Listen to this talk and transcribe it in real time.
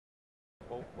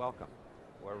Well, welcome.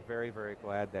 We're very, very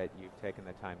glad that you've taken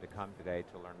the time to come today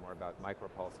to learn more about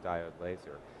MicroPulse diode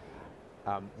laser.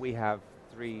 We have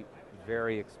three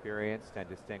very experienced and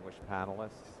distinguished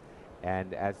panelists,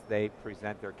 and as they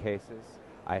present their cases,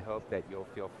 I hope that you'll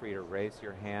feel free to raise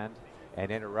your hand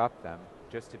and interrupt them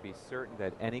just to be certain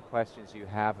that any questions you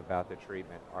have about the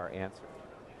treatment are answered.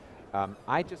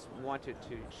 I just wanted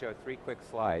to show three quick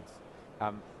slides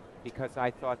because I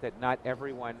thought that not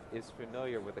everyone is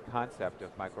familiar with the concept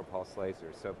of MicroPulse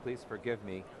lasers, so please forgive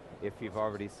me if you've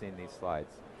already seen these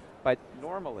slides. But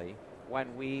normally,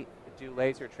 when we do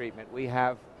laser treatment, we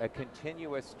have a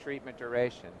continuous treatment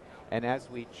duration, and as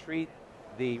we treat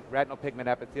the retinal pigment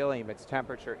epithelium, its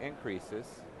temperature increases,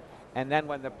 and then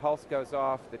when the pulse goes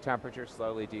off, the temperature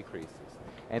slowly decreases.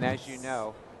 And as you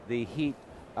know, the heat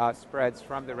spreads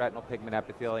from the retinal pigment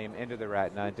epithelium into the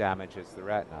retina and damages the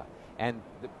retina. And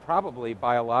probably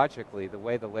biologically, the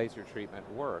way the laser treatment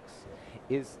works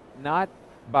is not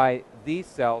by these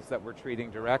cells that we're treating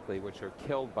directly, which are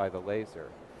killed by the laser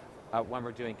when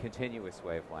we're doing continuous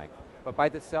wavelength, but by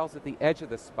the cells at the edge of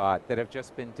the spot that have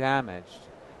just been damaged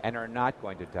and are not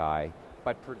going to die,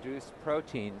 but produce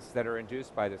proteins that are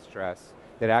induced by the stress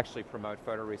that actually promote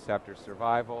photoreceptor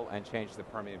survival and change the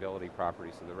permeability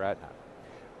properties of the retina.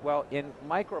 Well, in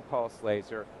MicroPulse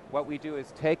laser, what we do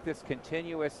is take this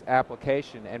continuous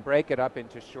application and break it up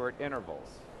into short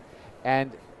intervals.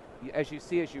 And as you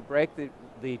see, as you break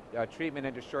the treatment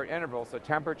into short intervals, the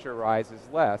temperature rises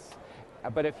less.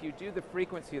 But if you do the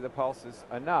frequency of the pulses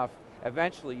enough,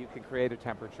 eventually you can create a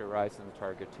temperature rise in the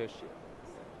target tissue.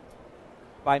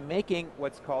 By making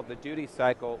what's called the duty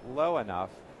cycle low enough,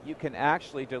 you can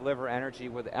actually deliver energy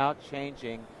without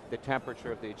changing the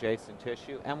temperature of the adjacent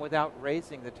tissue and without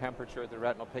raising the temperature of the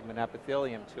retinal pigment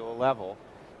epithelium to a level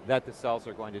that the cells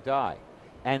are going to die.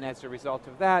 And as a result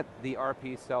of that, the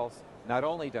RP cells not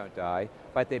only don't die,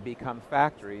 but they become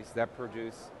factories that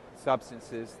produce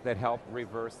substances that help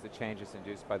reverse the changes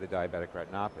induced by the diabetic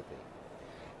retinopathy.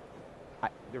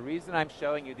 The reason I'm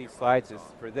showing you these slides is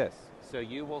for this, so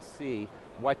you will see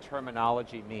what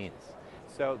terminology means.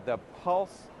 So the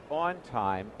pulse on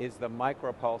time is the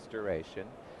micropulse duration,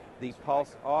 the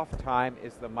pulse off time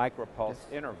is the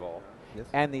micropulse interval,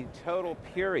 and the total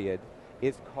period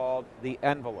is called the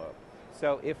envelope.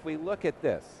 So if we look at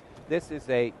this, this is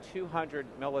a 200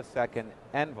 millisecond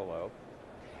envelope,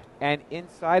 and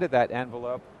inside of that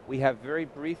envelope, we have very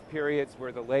brief periods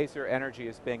where the laser energy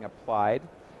is being applied.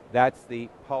 That's the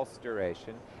pulse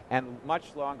duration, and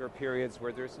much longer periods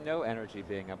where there's no energy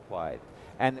being applied.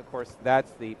 And of course,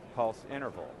 that's the pulse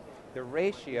interval. The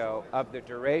ratio of the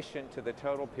duration to the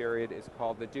total period is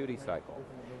called the duty cycle.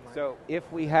 So if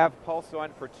we have pulse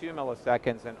on for 2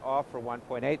 milliseconds and off for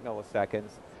 1.8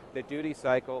 milliseconds, the duty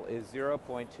cycle is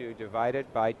 0.2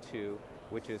 divided by 2,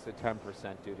 which is a 10%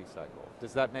 duty cycle.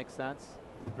 Does that make sense?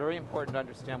 Very important to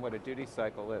understand what a duty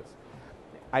cycle is.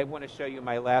 I want to show you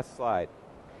my last slide.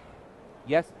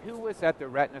 Yes, who was at the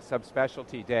Retina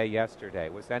Subspecialty Day yesterday?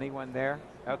 Was anyone there?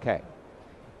 Okay.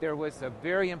 There was a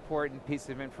very important piece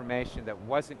of information that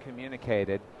wasn't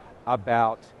communicated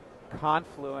about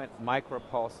confluent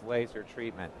micropulse laser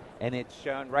treatment, and it's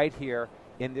shown right here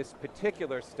in this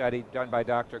particular study done by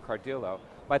Dr. Cardillo,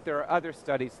 but there are other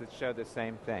studies that show the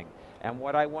same thing. And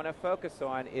what I want to focus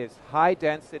on is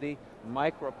high-density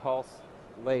micropulse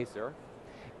laser,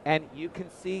 and you can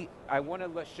see, I want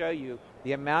to show you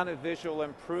the amount of visual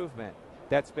improvement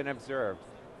that's been observed.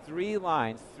 3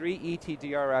 lines, 3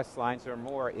 ETDRS lines or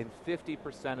more in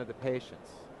 50% of the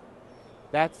patients.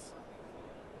 That's,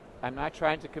 I'm not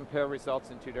trying to compare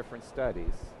results in 2 different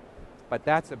studies, but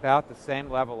that's about the same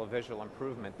level of visual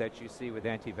improvement that you see with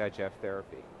anti-VEGF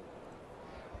therapy.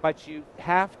 But you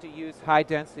have to use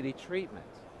high-density treatment.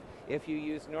 If you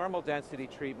use normal density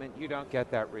treatment, you don't get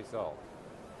that result.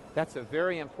 That's a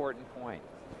very important point.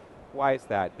 Why is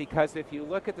that? Because if you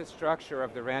look at the structure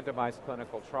of the randomized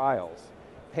clinical trials,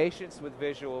 patients with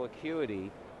visual acuity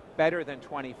better than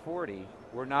 20/40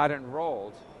 were not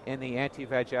enrolled in the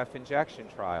anti-VEGF injection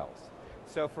trials.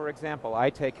 So for example, I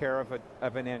take care of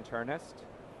an internist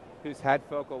who's had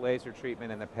focal laser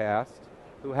treatment in the past,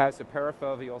 who has a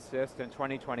parafoveal cyst and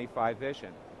 20/25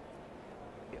 vision.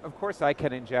 Of course, I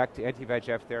can inject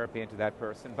anti-VEGF therapy into that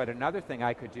person, but another thing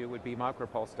I could do would be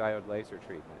micropulse diode laser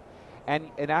treatment.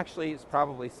 And it actually is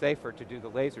probably safer to do the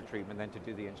laser treatment than to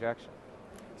do the injection.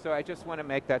 So I just want to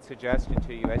make that suggestion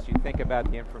to you as you think about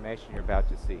the information you're about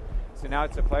to see. So now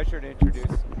it's a pleasure to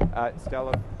introduce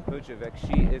Stella Bujovic.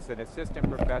 She is an assistant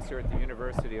professor at the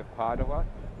University of Padua,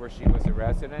 where she was a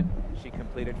resident. She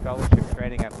completed fellowship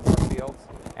training at Moorfields,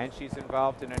 and she's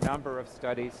involved in a number of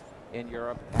studies in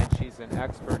Europe, and she's an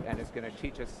expert and is going to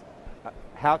teach us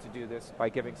how to do this by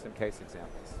giving some case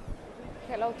examples.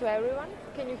 Hello to everyone.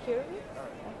 Can you hear me?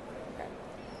 Okay.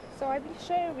 So I will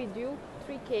share with you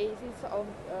 3 cases of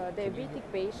diabetic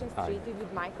patients treated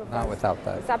with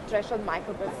MicroPulse, subthreshold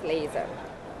MicroPulse laser.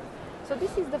 So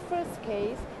this is the first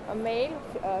case, a male,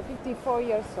 54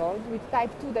 years old, with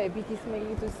type 2 diabetes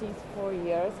mellitus since 4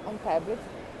 years on tablets.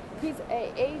 His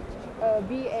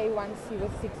HbA1c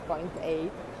was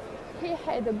 6.8. He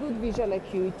had a good visual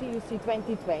acuity, you see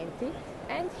 20/20,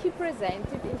 and he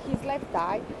presented in his left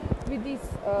eye with this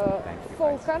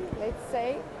focal, let's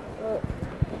say,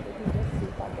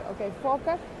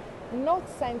 focal, not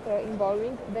center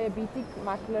involving diabetic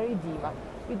macular edema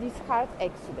with these hard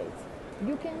exudates.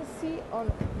 You can see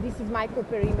on, this is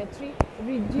microperimetry,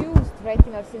 reduced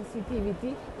retinal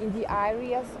sensitivity in the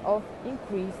areas of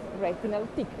increased retinal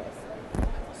thickness.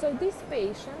 So this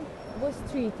patient was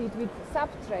treated with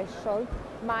subthreshold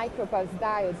MicroPulse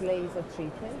diode laser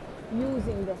treatment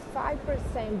using the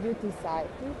 5% duty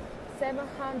cycle,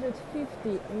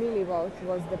 750 millivolts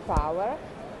was the power,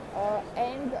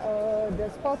 and the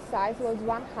spot size was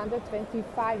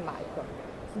 125 micron.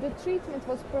 The treatment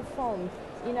was performed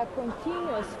in a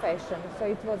continuous fashion, so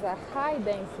it was a high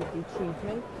density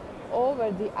treatment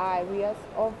over the areas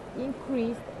of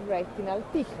increased retinal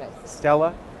thickness.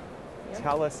 Stella,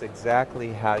 tell us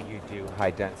exactly how you do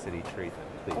high density treatment,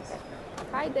 please. Okay.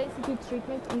 High density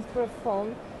treatment is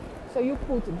performed, so you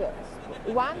put the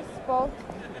one spot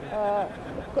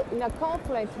in a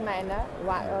confluent manner,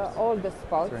 all the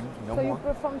spots, so you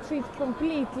treat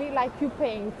completely like you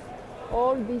paint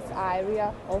all this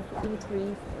area of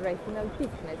increased retinal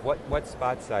thickness. What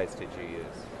spot size did you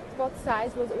use? Spot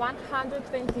size was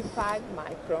 125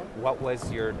 micron. What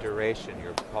was your duration,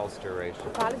 your pulse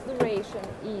duration? Pulse duration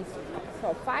is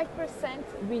 5%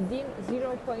 within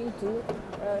 0.2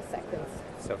 seconds.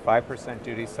 So 5%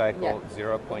 duty cycle,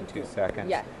 0.2 seconds.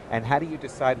 Yeah. And how do you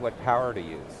decide what power to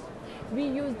use? We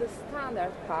use the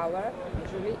standard power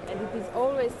usually, and it is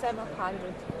always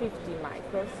 750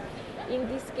 microns. In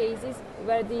these cases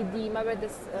where the edema, where the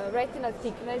retinal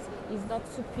thickness is not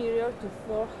superior to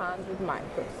 400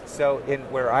 microns. So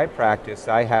where I practice,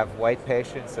 I have white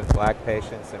patients and black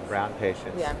patients and brown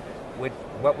patients. Yeah.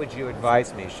 What would you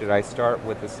advise me? Should I start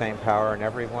with the same power in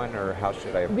everyone, or how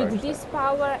should I approach With this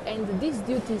power and this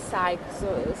duty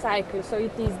cycle, so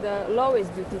it is the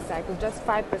lowest duty cycle, just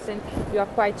 5%, you are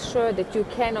quite sure that you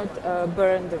cannot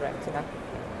burn the retina.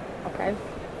 Okay?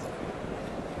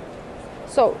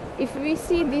 So if we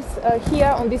see this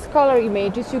here on these color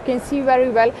images, you can see very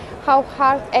well how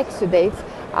hard exudates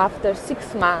after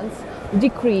 6 months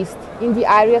decreased in the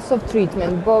areas of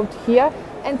treatment, both here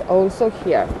and also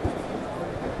here.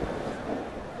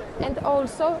 And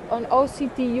also on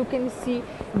OCT you can see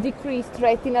decreased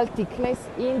retinal thickness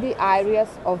in the areas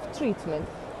of treatment.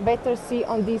 Better see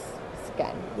on this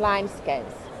scan, line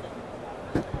scans.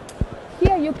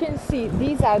 Here you can see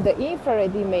these are the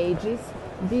infrared images.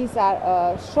 These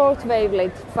are short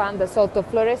wavelength fundus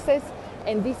autofluorescence,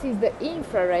 and this is the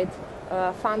infrared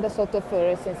fundus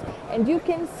autofluorescence. And you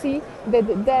can see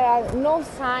that there are no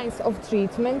signs of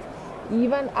treatment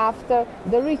even after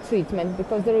the retreatment,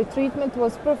 because the retreatment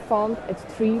was performed at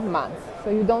 3 months. So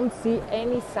you don't see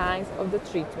any signs of the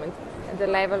treatment at the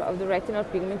level of the retinal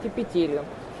pigment epithelium.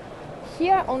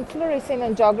 Here on fluorescein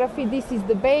angiography, this is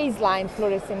the baseline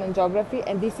fluorescein angiography,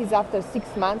 and this is after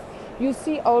 6 months. You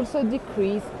see also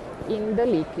decrease in the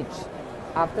leakage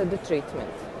after the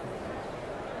treatment.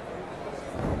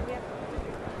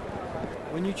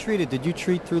 When you treated, did you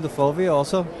treat through the fovea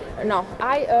also? No,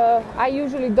 I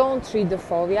usually don't treat the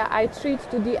fovea. I treat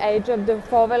to the edge of the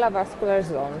foveal vascular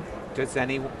zone.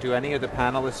 Do any of the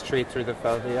panelists treat through the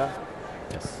fovea?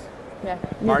 Yes. Yeah.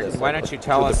 Martin, why don't you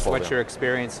tell us what your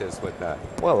experience is with that?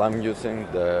 Well, I'm using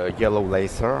the yellow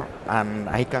laser, and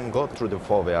I can go through the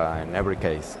fovea in every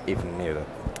case if needed.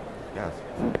 Yes.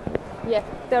 Yeah,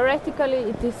 theoretically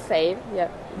it is safe, yeah,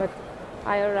 but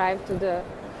I arrived to the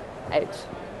edge.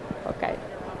 Okay.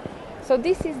 So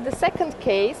this is the second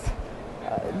case.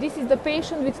 This is the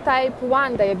patient with type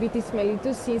 1 diabetes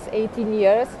mellitus since 18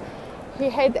 years. He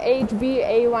had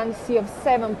HbA1c of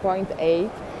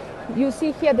 7.8. You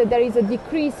see here that there is a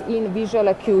decrease in visual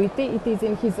acuity. It is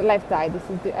in his left eye, this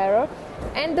is the error.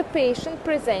 And the patient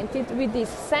presented with this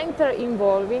center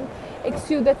involving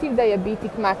exudative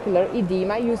diabetic macular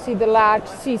edema. You see the large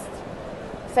cyst,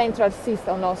 central cyst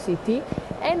on OCT.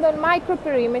 And on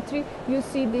microperimetry, you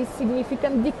see this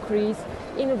significant decrease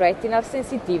in retinal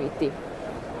sensitivity.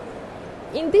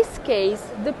 In this case,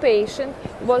 the patient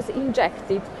was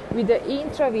injected with the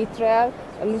intravitreal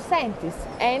Lucentis,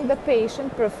 and the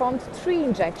patient performed 3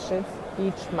 injections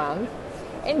each month.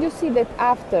 And you see that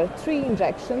after 3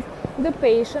 injections, the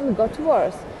patient got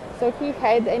worse. So he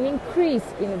had an increase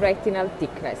in retinal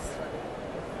thickness.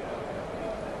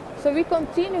 So we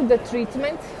continued the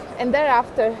treatment, and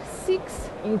thereafter 6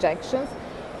 injections,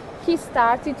 he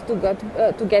started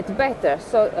to get better.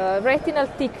 So retinal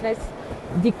thickness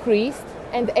decreased,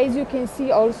 and as you can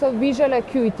see also visual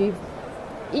acuity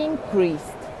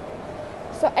increased.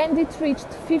 So, and it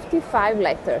reached 55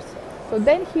 letters. So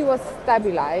then he was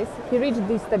stabilized. He reached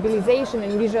the stabilization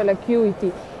in visual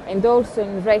acuity and also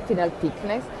in retinal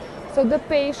thickness. So the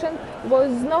patient was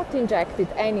not injected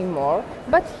anymore,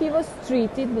 but he was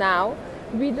treated now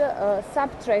with a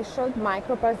subthreshold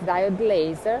MicroPulse diode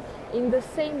laser in the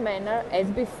same manner as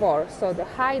before. So the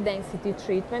high density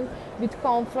treatment with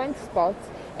confluent spots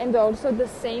and also the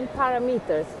same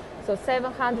parameters. So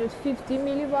 750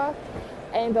 milliwatt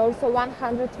and also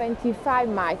 125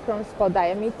 micron spot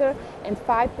diameter and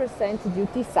 5%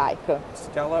 duty cycle.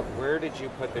 Stella, where did you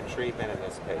put the treatment in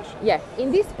this patient? Yeah,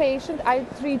 in this patient I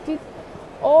treated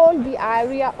all the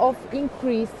area of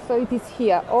increased, so it is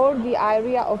here, all the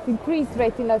area of increased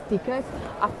retinal thickness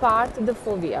apart the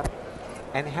fovea.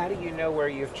 And how do you know where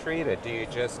you've treated? Do you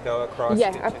just go across?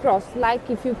 Yeah, across, like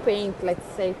if you paint, let's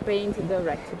say, paint the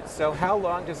retina. So how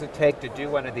long does it take to do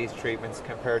one of these treatments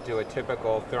compared to a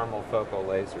typical thermal focal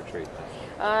laser treatment?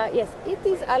 Yes, it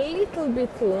is a little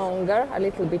bit longer, a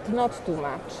little bit, not too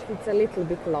much. It's a little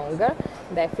bit longer,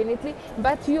 definitely.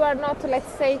 But you are not,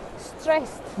 let's say,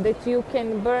 stressed that you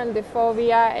can burn the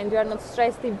fovea, and you are not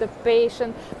stressed if the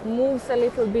patient moves a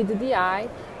little bit the eye,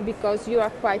 because you are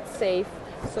quite safe.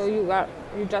 So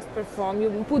you just perform,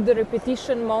 you put the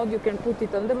repetition mode, you can put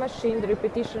it on the machine, the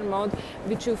repetition mode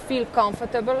which you feel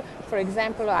comfortable. For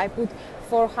example, I put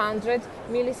 400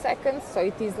 milliseconds, so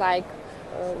it is like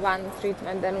one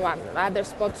treatment and one other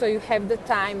spot, so you have the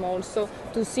time also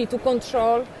to see, to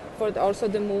control for also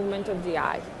the movement of the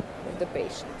eye of the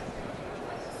patient.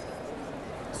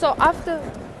 So after,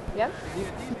 yeah? The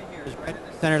edema here is right in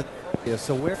the center of the fovea,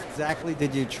 so where exactly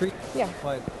did you treat? Yeah.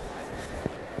 Like,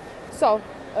 So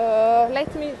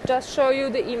let me just show you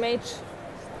the image.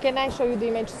 Can I show you the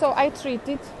image? So I treat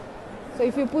it. So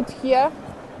if you put here,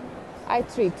 I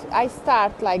treat. I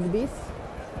start like this,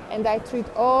 and I treat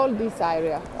all this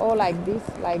area, all like this,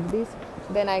 like this.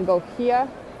 Then I go here,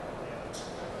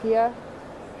 here,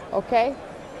 okay?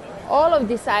 All of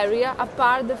this area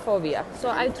apart the fovea. So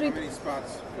I treat. How many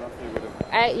spots roughly would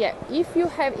have? Yeah, if you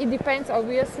have, it depends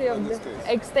obviously on the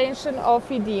extension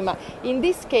of edema. In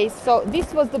this case, so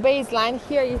this was the baseline.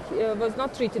 Here it was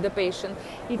not treated the patient.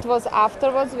 It was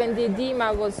afterwards when the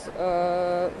edema was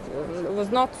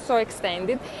not so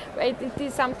extended. It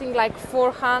is something like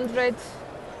 400,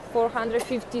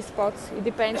 450 spots. It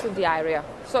depends on the area.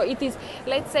 So it is,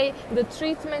 let's say, the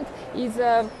treatment is.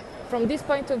 From this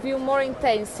point of view, more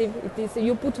intensive. It is,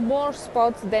 you put more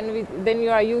spots than you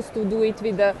are used to do it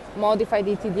with the modified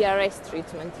ETDRS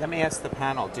treatment. Let me ask the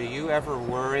panel, do you ever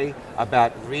worry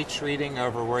about retreating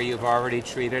over where you've already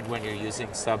treated when you're using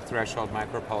subthreshold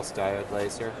MicroPulse diode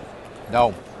laser?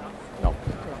 No, no.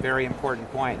 Very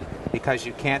important point, because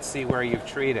you can't see where you've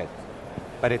treated,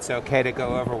 but it's okay to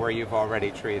go over where you've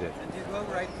already treated. and do you go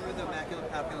right through the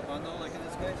macular-papular bundle like in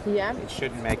this case? Yeah. It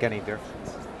shouldn't make any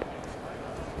difference.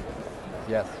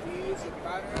 Yes. Do you use a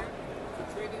pattern to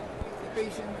treat the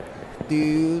patient? Do you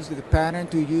use the pattern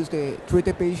to treat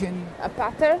the patient? A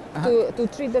pattern to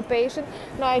treat the patient.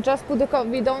 No, I just put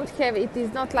we don't have, it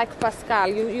is not like Pascal.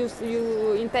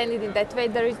 You intended in that way.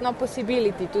 There is no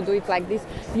possibility to do it like this.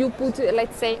 You put,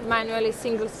 let's say, manually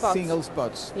single spots. Single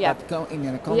spots. Yeah. But in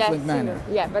a confluent manner.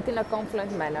 Yeah, but in a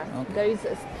confluent manner. Okay. There is,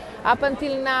 up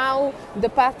until now, the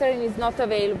pattern is not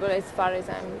available as far as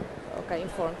I'm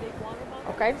informed.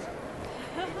 Okay.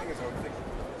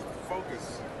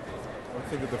 I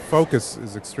think that the focus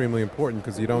is extremely important,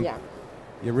 because you don't. Yeah.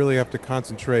 You really have to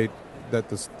concentrate that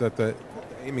the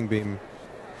aiming beam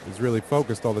is really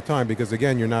focused all the time, because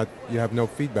again you have no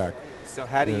feedback. So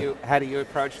how do you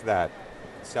approach that?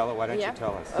 Stella, why don't you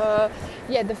tell us?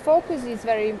 Yeah, the focus is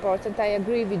very important. I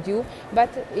agree with you. But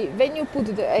when you put,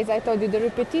 as I told you, the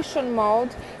repetition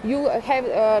mode, you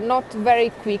have not very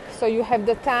quick, so you have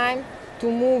the time to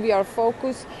move your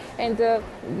focus, and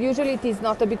usually it is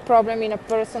not a big problem in a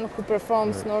person who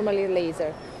performs normally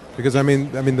laser. Because I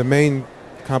mean the main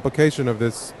complication of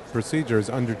this procedure is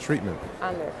under treatment.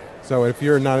 So if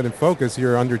you're not in focus,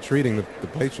 you're under treating the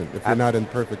patient. If you're not in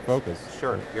perfect focus.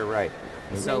 Sure, you're right.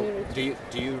 So do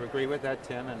you agree with that,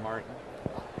 Tim and Martin?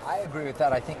 I agree with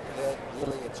that. I think that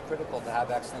really it's critical to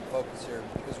have excellent focus here,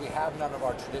 because we have none of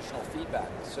our traditional feedback.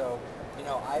 So,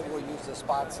 I will use the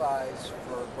spot size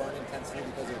for burn intensity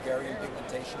because of varying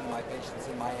pigmentation in my patients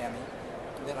in Miami.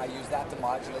 and then I use that to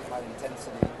modulate my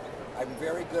intensity. I'm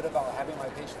very good about having my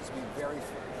patients be very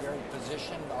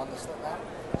positioned on the slit lamp.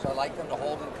 So I like them to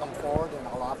hold and come forward, and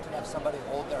I'll often have somebody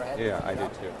hold their head. Yeah, I do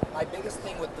too. My biggest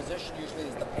thing with position usually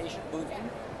is the patient moving.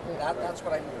 That's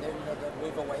what they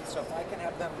move away. So if I can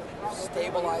have them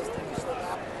stabilized in the slit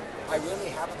lamp, I really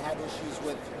haven't had issues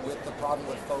with the problem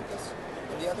with focus.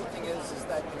 And the other thing is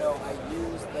that I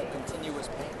use the continuous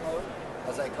paint mode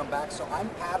as I come back. So I'm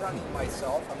patterning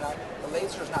myself. The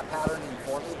laser is not patterning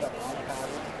for me, but I'm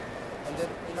patterning. And then,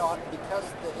 because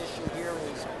the issue here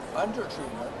is under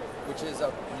treatment, which is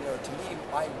to me,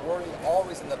 my worry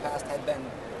always in the past had been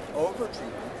over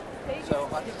treatment. So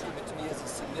under treatment to me is a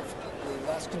significantly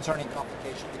less concerning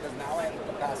complication because now I have the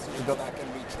capacity to go back and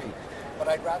retreat. But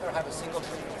I'd rather have a single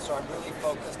treatment, so I'm really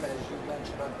focused, as you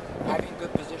mentioned, on having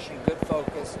good position, good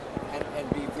focus, and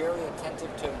be very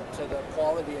attentive to the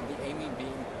quality of the aiming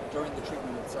beam during the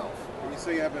treatment itself. When you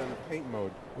say you have it in paint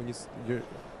mode,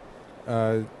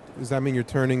 does that mean you're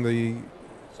turning the?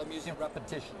 So I'm using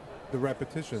repetition. The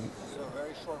repetition. So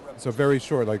very short repetition. So very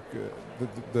short, like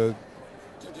the.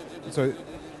 So,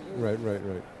 right.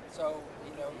 So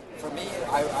for me,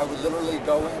 I would literally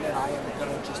go in and I am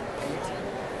going to just paint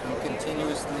and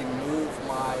continuously move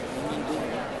my aiming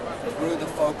beam through the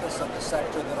focus of the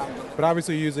sector that I'm doing. But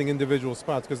obviously you're using individual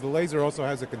spots because the laser also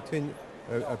has a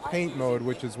paint mode,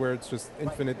 which is where it's just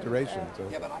infinite duration. So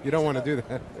you don't want to do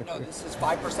that. No, this is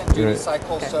 5% duty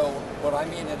cycle. So what I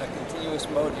mean in a continuous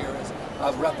mode here is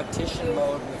a repetition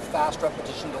mode with fast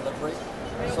repetition delivery.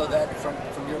 So that from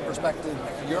your perspective,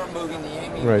 you're moving the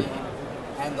aiming beam,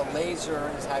 and the laser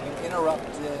is having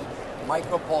interrupted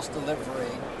MicroPulse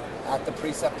delivery at the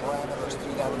preset parameters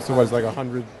through that. So what's like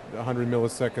 100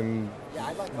 millisecond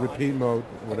repeat mode,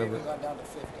 whatever. I've even gone down to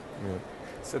 50. Yeah.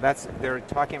 So they're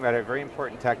talking about a very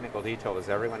important technical detail. Does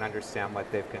everyone understand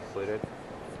what they've concluded?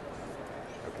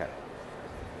 Okay.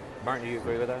 Martin, do you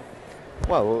agree with that?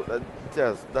 Well,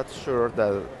 yes, that's sure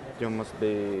that you must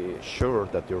be sure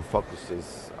that your focus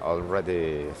is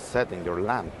already set in your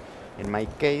lamp. In my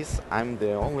case, I'm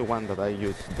the only one that I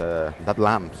use that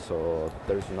lamp, so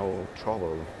there is no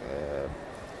trouble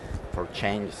for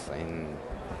changes in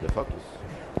the focus.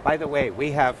 By the way,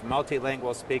 we have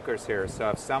multilingual speakers here, so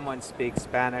if someone speaks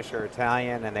Spanish or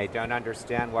Italian and they don't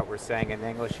understand what we're saying in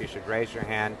English, you should raise your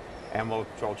hand and we'll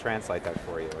translate that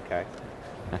for you, okay?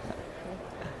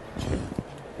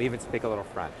 We even speak a little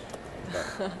French.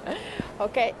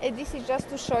 Okay, and this is just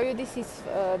to show you, this is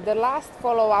the last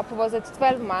follow-up was at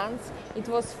 12 months. It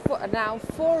was now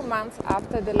 4 months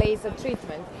after the laser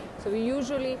treatment. So we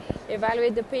usually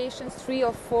evaluate the patients 3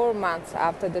 or 4 months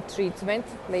after the treatment,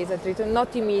 laser treatment,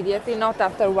 not immediately, not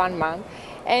after 1 month.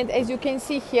 And as you can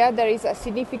see here, there is a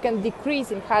significant decrease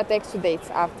in heart exudates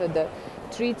after the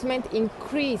treatment,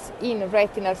 increase in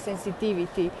retinal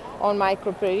sensitivity on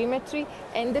microperimetry,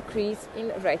 and decrease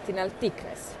in retinal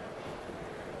thickness.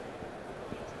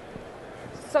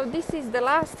 So this is the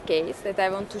last case that I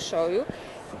want to show you.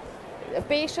 A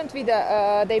patient with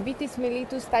diabetes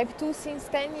mellitus type 2 since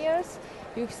 10 years.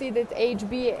 You see that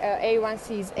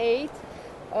HbA1c is 8,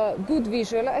 good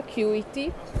visual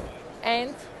acuity,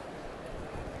 and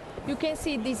you can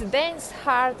see these dense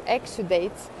heart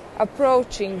exudates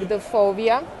approaching the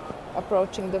fovea,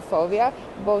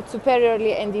 both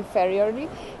superiorly and inferiorly.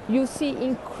 You see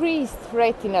increased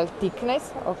retinal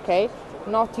thickness, okay,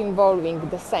 not involving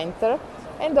the center,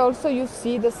 and also you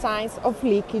see the signs of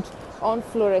leakage on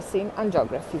fluorescein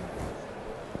angiography.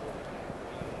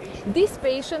 This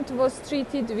patient was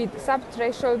treated with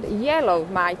subthreshold yellow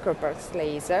MicroPulse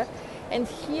laser, and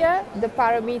here the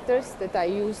parameters that I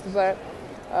used were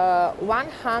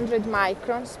 100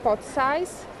 micron spot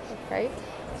size, okay,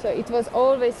 so it was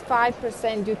always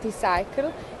 5% duty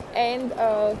cycle, and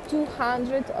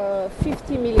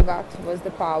 250 milliwatt was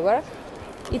the power.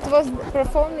 It was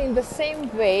performed in the same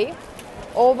way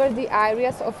over the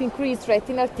areas of increased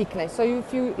retinal thickness. So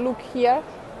if you look here,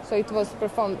 so it was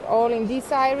performed all in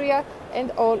this area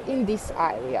and all in this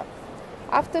area.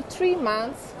 After 3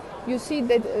 months, you see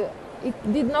that it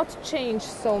did not change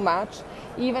so much.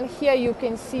 Even here you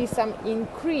can see some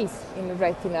increase in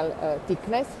retinal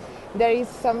thickness. There is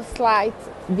some slight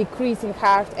decrease in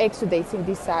heart exudates in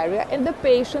this area, and the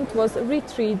patient was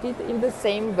retreated in the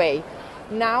same way.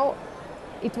 Now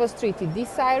it was treated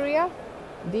this area,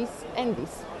 this and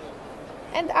this.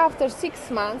 And after 6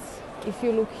 months, if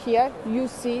you look here, you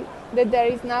see that there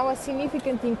is now a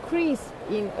significant increase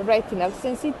in retinal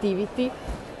sensitivity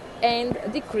and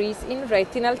decrease in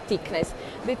retinal thickness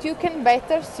that you can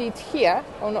better see it here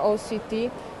on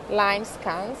OCT line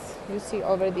scans. You see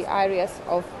over the areas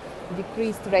of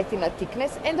decreased retinal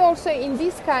thickness. And also in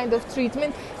this kind of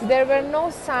treatment, there were no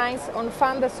signs on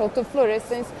fundus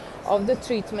autofluorescence of the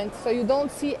treatment, so you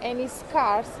don't see any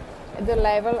scars at the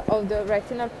level of the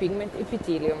retinal pigment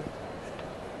epithelium.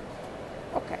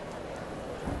 Okay.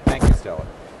 Thank you, Stella.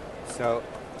 So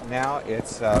now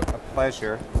it's a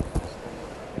pleasure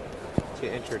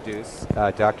to introduce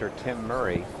Dr. Tim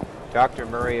Murray. Dr.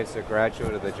 Murray is a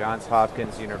graduate of the Johns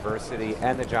Hopkins University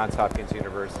and the Johns Hopkins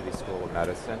University School of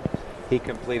Medicine. He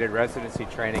completed residency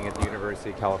training at the University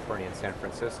of California in San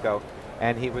Francisco,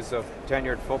 and he was a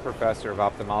tenured full professor of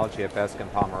ophthalmology at Bascom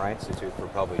Palmer Eye Institute for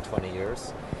probably 20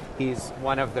 years. He's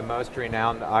one of the most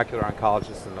renowned ocular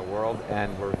oncologists in the world,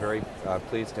 and we're very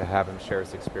pleased to have him share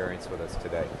his experience with us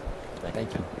today.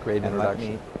 Thank you. Great And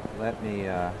introduction. let me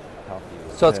help you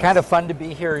with So it's this. kind of fun to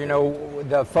be here. You know,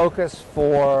 the focus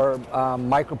for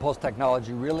MicroPulse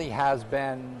technology really has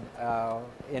been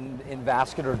in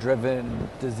vascular-driven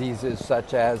diseases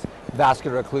such as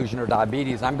vascular occlusion or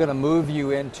diabetes. I'm going to move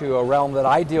you into a realm that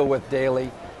I deal with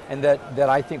daily and that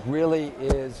I think really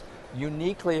is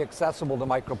uniquely accessible to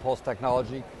MicroPulse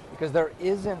technology because there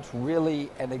isn't really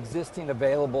an existing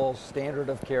available standard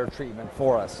of care treatment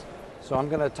for us. So I'm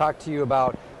going to talk to you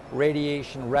about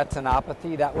radiation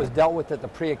retinopathy. That was dealt with at the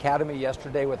pre-academy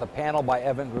yesterday with a panel by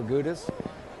Evan Grigudis.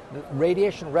 The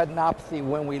radiation retinopathy,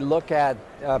 when we look at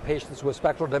patients with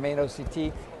spectral domain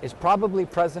OCT, is probably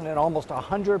present in almost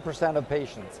 100% of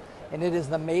patients. And it is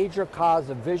the major cause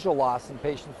of visual loss in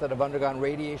patients that have undergone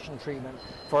radiation treatment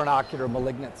for an ocular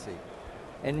malignancy.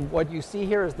 And what you see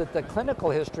here is that the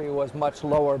clinical history was much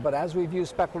lower, but as we've used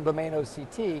spectral domain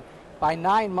OCT, by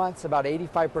 9 months, about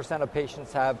 85% of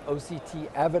patients have OCT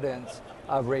evidence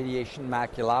of radiation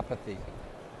maculopathy.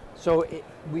 So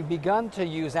we've begun to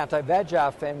use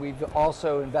anti-VEGF, and we've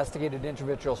also investigated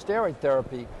intravitreal steroid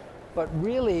therapy, but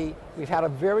really we've had a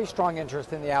very strong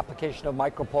interest in the application of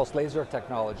MicroPulse laser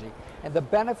technology. And the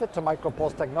benefit to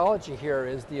MicroPulse technology here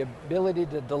is the ability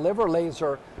to deliver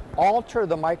laser, alter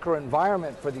the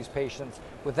microenvironment for these patients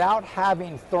without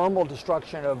having thermal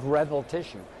destruction of retinal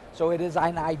tissue. So it is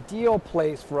an ideal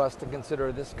place for us to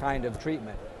consider this kind of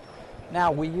treatment. Now,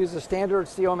 we use a standard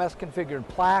COMS configured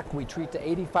plaque. We treat to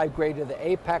 85 gray to the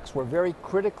apex. We're very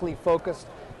critically focused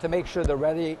to make sure the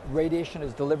radiation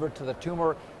is delivered to the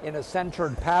tumor in a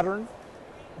centered pattern.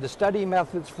 The study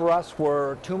methods for us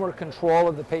were tumor control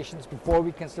of the patients before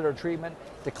we consider treatment,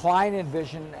 decline in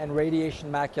vision, and radiation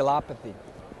maculopathy.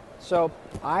 So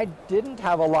I didn't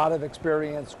have a lot of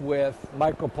experience with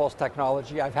MicroPulse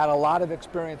technology. I've had a lot of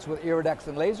experience with iridex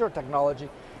and laser technology.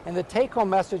 And the take-home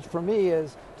message for me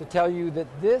is to tell you that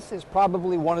this is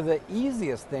probably one of the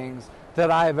easiest things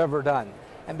that I have ever done.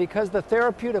 And because the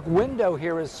therapeutic window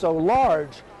here is so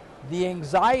large, the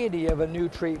anxiety of a new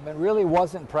treatment really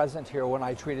wasn't present here when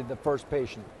I treated the first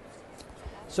patient.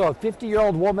 So a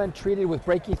 50-year-old woman treated with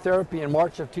brachytherapy in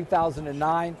March of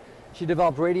 2009. She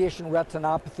developed radiation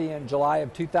retinopathy in July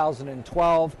of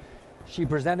 2012. She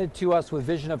presented to us with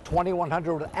vision of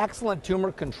 2100 with excellent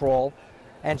tumor control,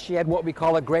 and she had what we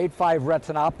call a grade 5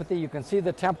 retinopathy. You can see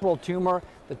the temporal tumor.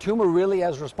 The tumor really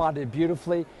has responded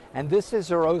beautifully, and this is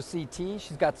her OCT.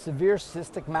 She's got severe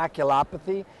cystic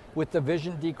maculopathy with the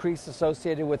vision decrease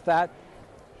associated with that.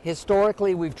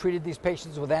 Historically, we've treated these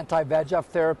patients with anti-VEGF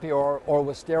therapy or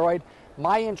with steroid.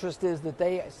 My interest is that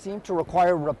they seem to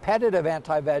require repetitive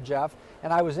anti-VEGF,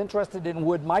 and I was interested in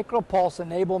would MicroPulse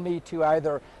enable me to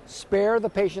either spare the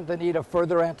patient the need of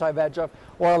further anti-VEGF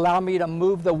or allow me to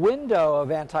move the window of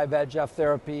anti-VEGF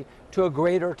therapy to a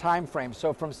greater time frame,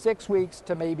 so from 6 weeks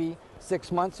to maybe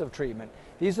 6 months of treatment.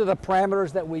 These are the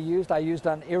parameters that we used. I used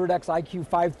an Iridex IQ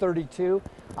 532.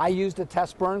 I used a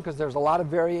test burn because there's a lot of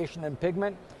variation in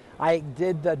pigment. I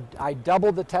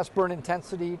doubled the test burn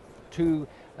intensity to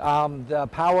the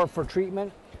power for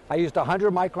treatment. I used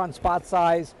 100 micron spot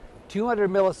size, 200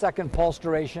 millisecond pulse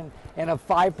duration, and a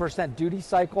 5% duty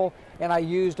cycle, and I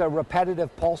used a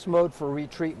repetitive pulse mode for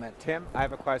retreatment. Tim, I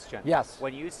have a question. Yes.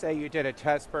 When you say you did a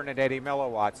test burn at 80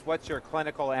 milliwatts, what's your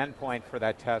clinical endpoint for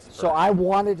that test burn? So I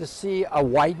wanted to see a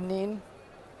widening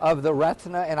of the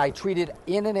retina, and I treated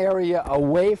in an area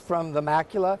away from the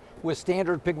macula with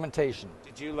standard pigmentation.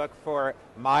 Did you look for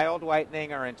mild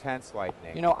whitening or intense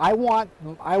whitening? You know, I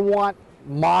want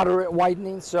moderate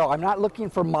whitening, so I'm not looking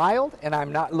for mild and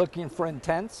I'm not looking for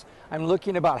intense. I'm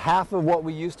looking about half of what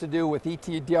we used to do with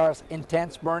ETDRS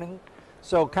intense burning.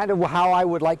 So kind of how I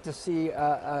would like to see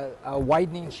a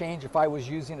widening change if I was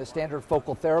using a standard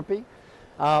focal therapy.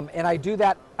 And I do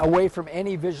that away from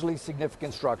any visually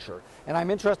significant structure. And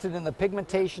I'm interested in the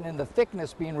pigmentation and the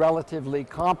thickness being relatively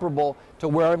comparable to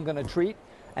where I'm going to treat.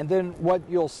 And then what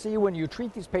you'll see when you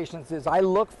treat these patients is I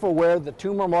look for where the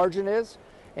tumor margin is,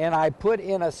 and I put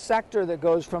in a sector that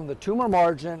goes from the tumor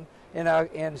margin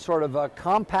in sort of a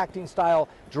compacting style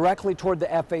directly toward the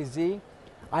FAZ.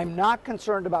 I'm not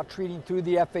concerned about treating through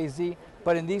the FAZ,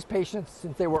 but in these patients,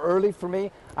 since they were early for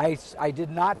me, I did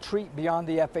not treat beyond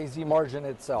the FAZ margin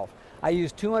itself. I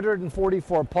used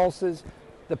 244 pulses.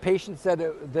 The patient said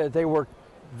that they were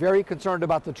very concerned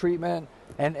about the treatment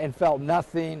and felt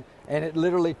nothing, and it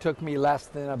literally took me less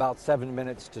than about 7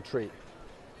 minutes to treat.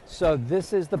 So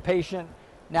this is the patient.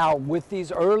 Now, with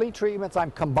these early treatments,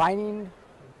 I'm combining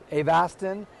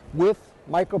Avastin with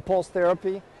MicroPulse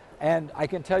therapy, and I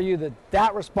can tell you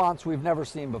that response we've never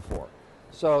seen before.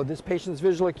 So this patient's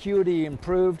visual acuity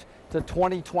improved to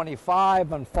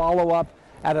 20/25 on follow-up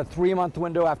at a 3-month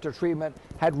window after treatment,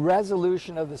 had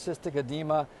resolution of the cystic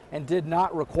edema, and did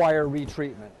not require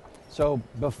retreatment. So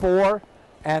before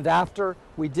and after,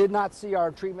 we did not see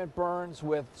our treatment burns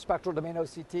with spectral domain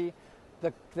OCT.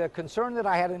 The concern that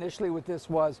I had initially with this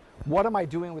was, what am I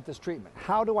doing with this treatment?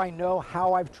 How do I know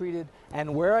how I've treated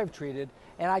and where I've treated?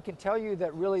 And I can tell you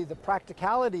that really the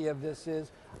practicality of this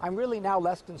is, I'm really now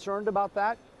less concerned about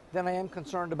that than I am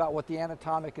concerned about what the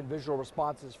anatomic and visual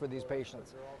response is for these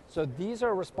patients. So these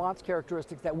are response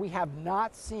characteristics that we have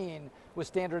not seen with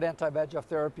standard anti-VEGF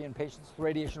therapy in patients with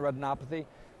radiation retinopathy.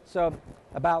 So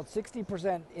about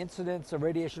 60% incidence of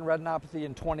radiation retinopathy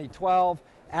in 2012.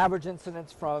 Average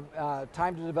incidence from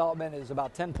time to development is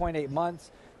about 10.8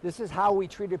 months. This is how we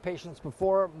treated patients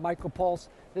before MicroPulse.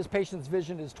 This patient's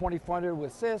vision is 2400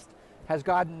 with cyst, has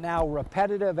gotten now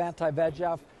repetitive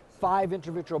anti-VEGF, 5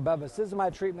 intravitreal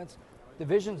bevacizumab treatments. The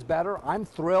vision's better. I'm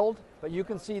thrilled, but you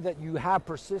can see that you have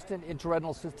persistent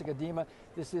intraretinal cystic edema.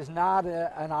 This is not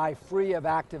an eye free of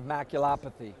active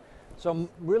maculopathy. So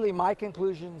really my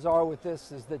conclusions are with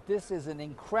this is that this is an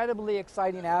incredibly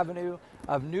exciting avenue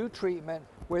of new treatment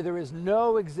where there is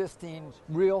no existing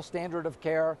real standard of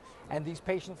care and these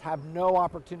patients have no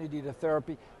opportunity to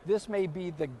therapy. This may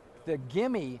be the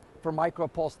gimme for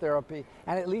MicroPulse therapy,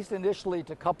 and at least initially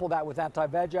to couple that with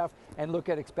anti-VEGF and look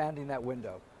at expanding that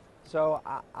window. So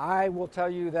I will tell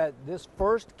you that this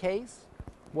first case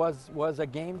was a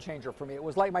game changer for me. It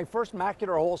was like my first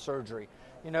macular hole surgery.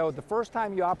 You know, the first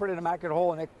time you operated a macular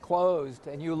hole and it closed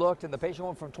and you looked and the patient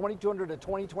went from 2200 to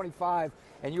 2025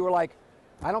 and you were like,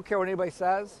 I don't care what anybody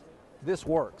says, this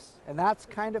works. And that's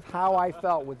kind of how I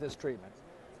felt with this treatment.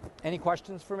 Any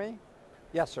questions for me?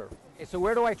 Yes, sir. Okay, so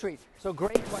where do I treat? So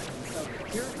great question. So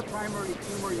here's the primary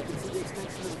tumor. You can see the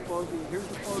extension of the fovea. Here's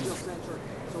the foveal center.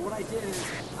 So what I did is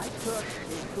I took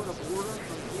and put a border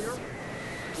from here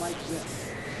like this.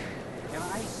 And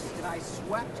I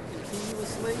swept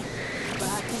continuously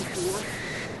back and forth,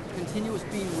 continuous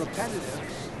being repetitive,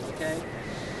 okay,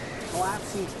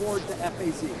 collapsing toward the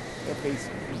FAZ.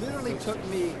 Literally took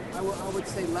me, I would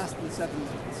say, less than 7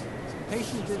 minutes. The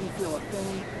patient didn't feel a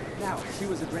thing. Now, she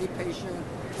was a great patient,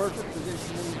 perfect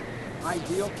positioning,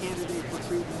 ideal candidate for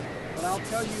treatment, but I'll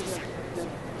tell you that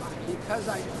because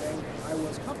I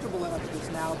was comfortable enough with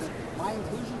this now, that my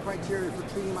inclusion criteria for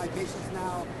treating my patients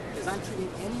now is I'm treating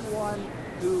anyone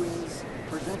who is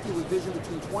presenting with vision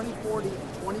between 2040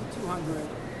 and 2200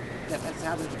 that has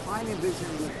had a decline in vision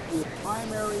with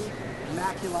primary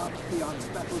maculopathy on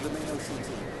spectral domain OCT.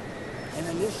 And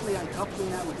initially I'm coupling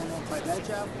that with an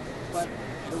anti-VEGF, but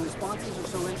the responses are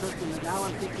so interesting that now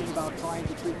I'm thinking about trying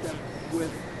to treat them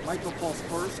with MicroPulse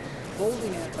first,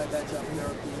 holding anti-VEGF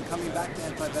therapy and coming back to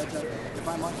anti-VEGF if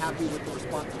I'm unhappy with the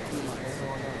response in 3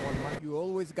 months. You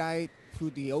always guide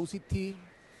through the OCT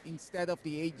instead of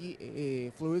the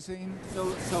fluorescein?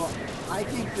 So I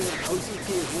think that OCT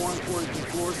is more important than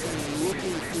fluorescein in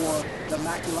looking for the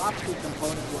maculopathy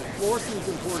component. What fluorescein is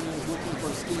important is looking for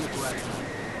ischemic retina.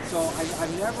 So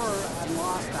I've never at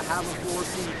loss to have a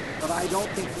fluorescein, but I don't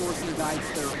think fluorescein guides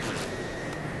therapy.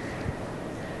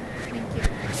 Thank you.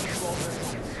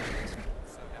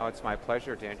 Now it's my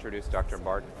pleasure to introduce Dr.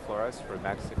 Martin Flores from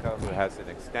Mexico, who has an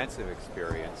extensive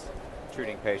experience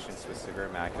treating patients with severe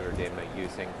macular edema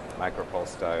using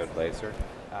MicroPulse diode laser.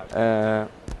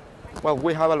 Well,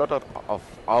 we have a lot of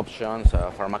options,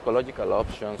 pharmacological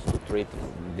options to treat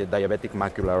the diabetic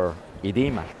macular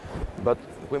edema. But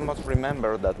we must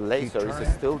remember that laser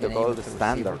is still the gold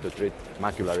standard to treat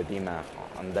macular edema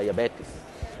and diabetes.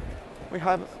 We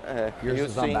have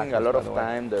using a lot of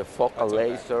time the focal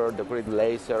laser, the grid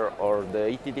laser, or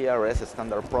the ETDRS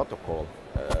standard protocol,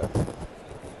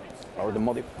 or the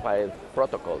modified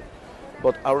protocol.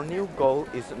 But our new goal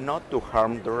is not to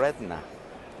harm the retina.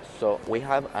 So we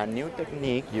have a new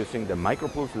technique using the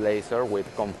MicroPulse laser with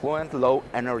confluent low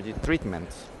energy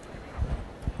treatments.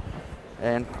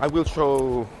 And I will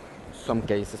show some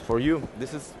cases for you.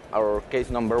 This is our case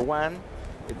number 1.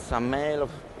 It's a male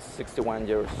of 61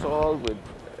 years old with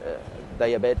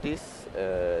diabetes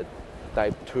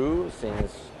type 2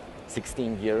 since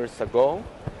 16 years ago.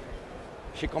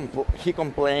 He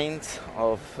complains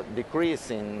of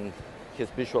decrease in his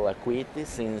visual acuity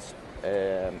since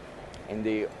in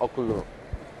the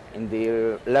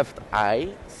left eye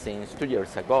since 2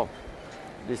 years ago.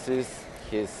 This is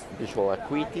his visual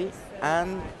acuity,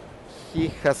 and he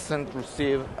hasn't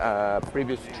received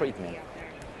previous treatment.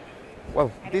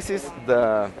 Well, this is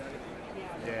the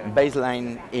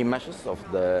baseline images of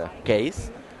the case.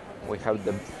 We have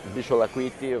the visual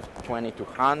acuity of 20 to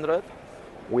 100.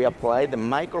 We apply the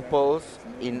MicroPulse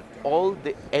in all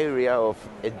the area of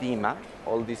edema,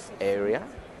 all this area,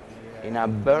 in a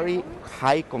very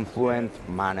high confluent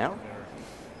manner.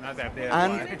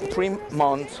 And 3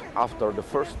 months after the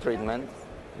first treatment,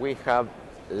 we have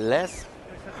less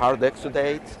hard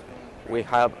exudates. We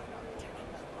have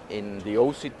in the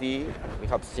OCT, we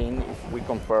have seen, if we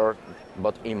compare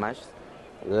both images,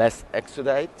 less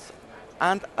exudates.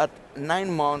 And at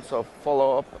 9 months of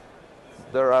follow-up,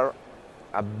 there are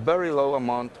a very low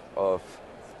amount of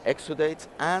exudates,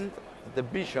 and the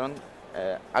vision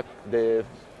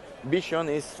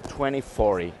is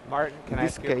 20/40. Martin, can I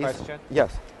ask you a question?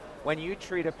 Yes. When you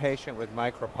treat a patient with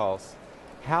MicroPulse,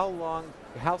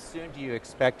 how soon do you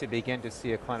expect to begin to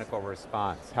see a clinical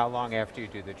response? How long after you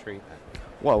do the treatment?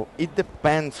 Well, it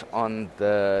depends on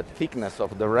the thickness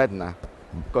of the retina,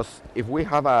 because if we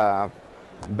have a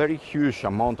very huge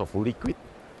amount of liquid,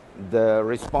 the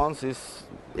response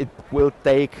it will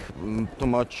take too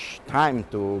much time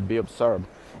to be observed.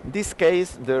 In this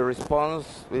case, the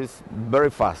response is very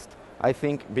fast. I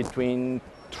think between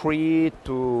 3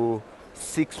 to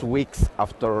 6 weeks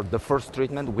after the first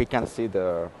treatment, we can see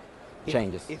the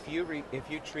changes. If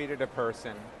you treated a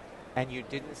person and you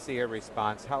didn't see a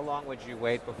response, how long would you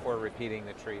wait before repeating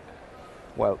the treatment?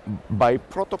 Well, by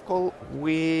protocol,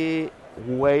 we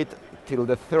wait till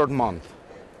the 3rd month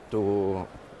to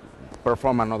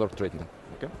perform another treatment.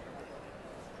 Okay.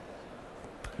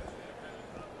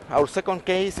 Our second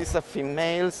case is a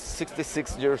female,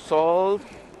 66 years old,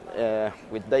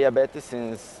 with diabetes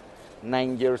since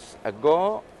 9 years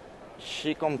ago.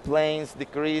 She complains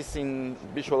decrease in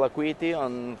visual acuity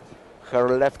on her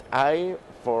left eye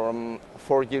from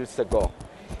 4 years ago.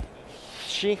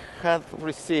 She had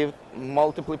received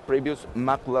multiple previous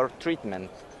macular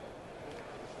treatment.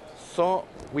 So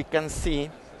we can see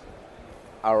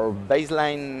our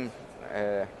baseline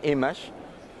image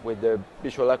with the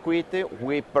visual acuity.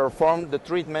 We performed the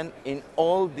treatment in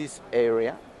all this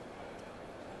area,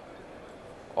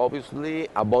 obviously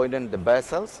avoiding the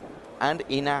vessels and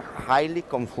in a highly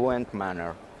confluent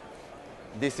manner.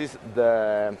 This is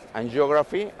the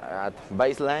angiography at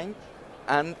baseline,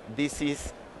 and this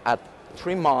is at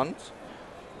 3 months.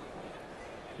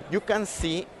 You can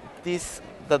see this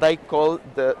that I call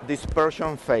the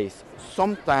dispersion phase.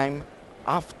 Sometime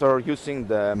after using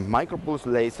the MicroPulse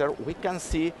laser, we can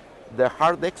see the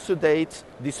hard exudates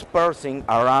dispersing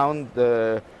around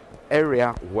the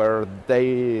area where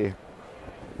they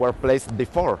were placed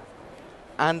before.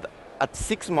 And at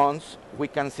 6 months, we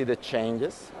can see the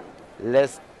changes,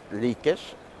 less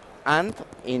leakage, and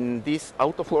in this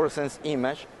autofluorescence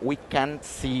image, we can't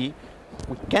see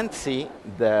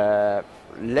the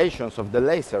lesions of the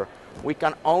laser. We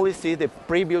can only see the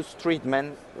previous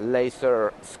treatment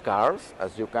laser scars,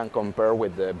 as you can compare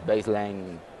with the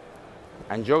baseline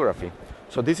angiography.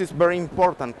 So this is very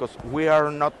important because we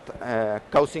are not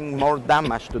causing more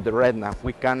damage to the retina.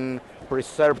 We can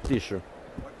preserve tissue.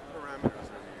 What parameters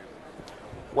are you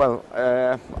using? Well,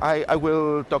 I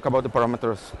will talk about the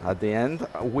parameters at the end.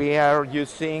 We are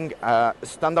using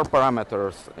standard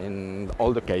parameters in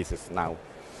all the cases now.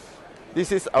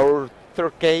 This is our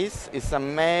third case. It's a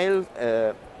male,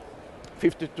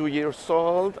 52 years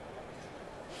old.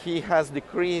 He has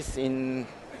decreased in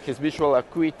his visual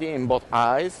acuity in both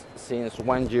eyes since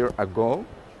 1 year ago.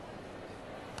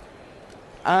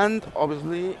 And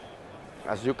obviously,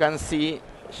 as you can see,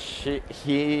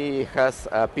 he has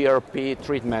a PRP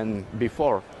treatment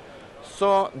before.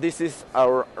 So this is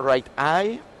our right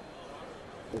eye.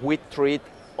 We treat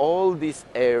all this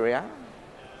area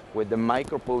with the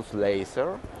MicroPulse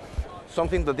laser.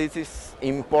 Something that this is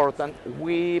important,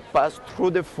 we pass through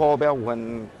the fovea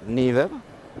when needed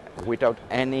without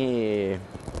any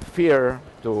fear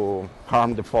to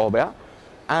harm the fovea.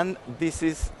 And this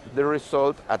is the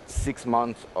result at 6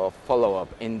 months of follow-up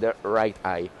in the right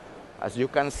eye. As you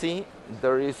can see,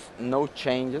 there is no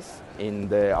changes in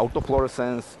the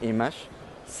autofluorescence image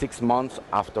 6 months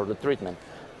after the treatment.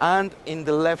 And in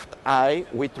the left eye,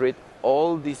 we treat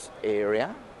all this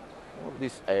area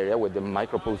with the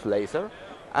MicroPulse laser,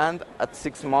 and at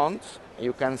 6 months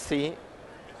you can see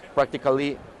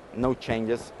practically no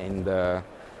changes in the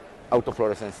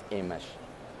autofluorescence image.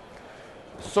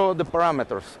 So the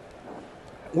parameters.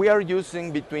 We are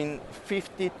using between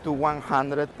 50 to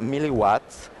 100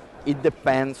 milliwatts. It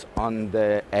depends on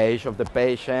the age of the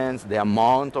patients, the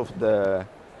amount of the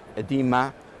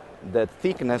edema, the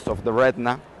thickness of the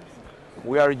retina.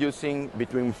 We are using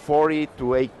between 40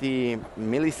 to 80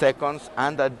 milliseconds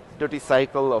and a duty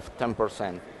cycle of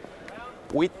 10%.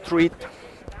 We treat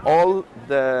all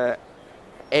the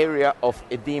area of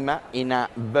edema in a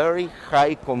very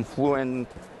high confluent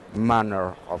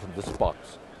manner of the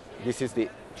spots. This is the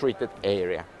treated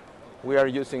area. We are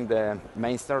using the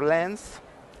Mainstar lens,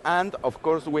 and of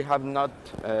course we have not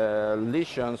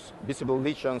lesions, visible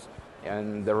lesions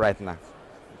in the retina.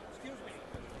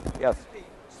 Yes.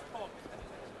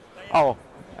 Oh,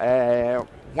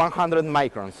 100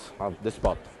 microns of the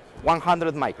spot.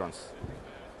 100 microns.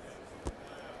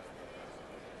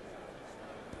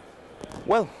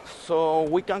 Well, so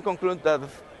we can conclude that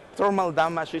thermal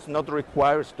damage is not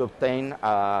required to obtain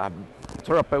a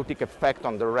therapeutic effect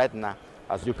on the retina,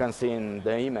 as you can see in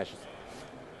the images.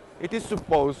 It is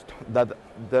supposed that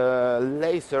the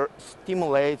laser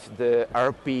stimulates the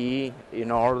RPE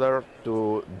in order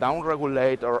to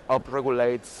downregulate or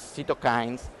upregulate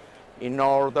cytokines in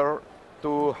order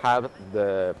to have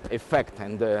the effect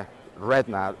in the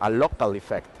retina, a local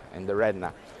effect in the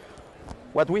retina.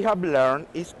 What we have learned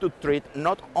is to treat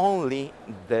not only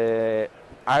the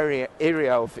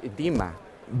area of edema,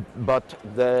 but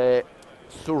the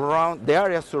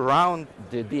area surround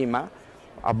the edema,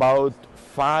 about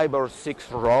 5 or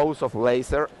 6 rows of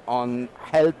laser on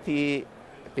healthy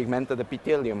pigmented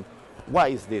epithelium. Why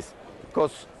is this?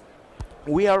 Because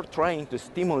we are trying to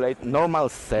stimulate normal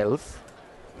cells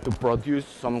to produce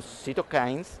some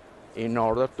cytokines in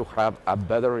order to have a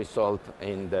better result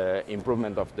in the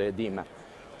improvement of the edema.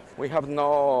 We have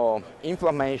no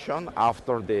inflammation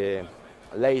after the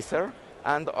laser,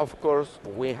 and of course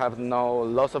we have no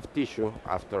loss of tissue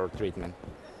after treatment.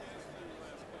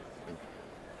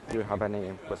 Do you have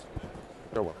any questions?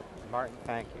 You're welcome. Martin,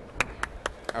 thank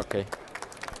you. Okay.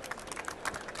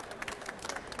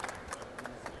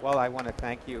 Well, I want to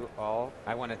thank you all.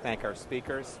 I want to thank our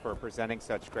speakers for presenting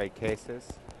such great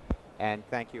cases. And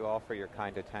thank you all for your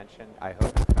kind attention. I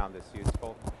hope you found this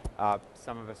useful.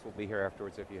 Some of us will be here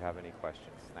afterwards if you have any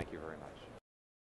questions. Thank you very much.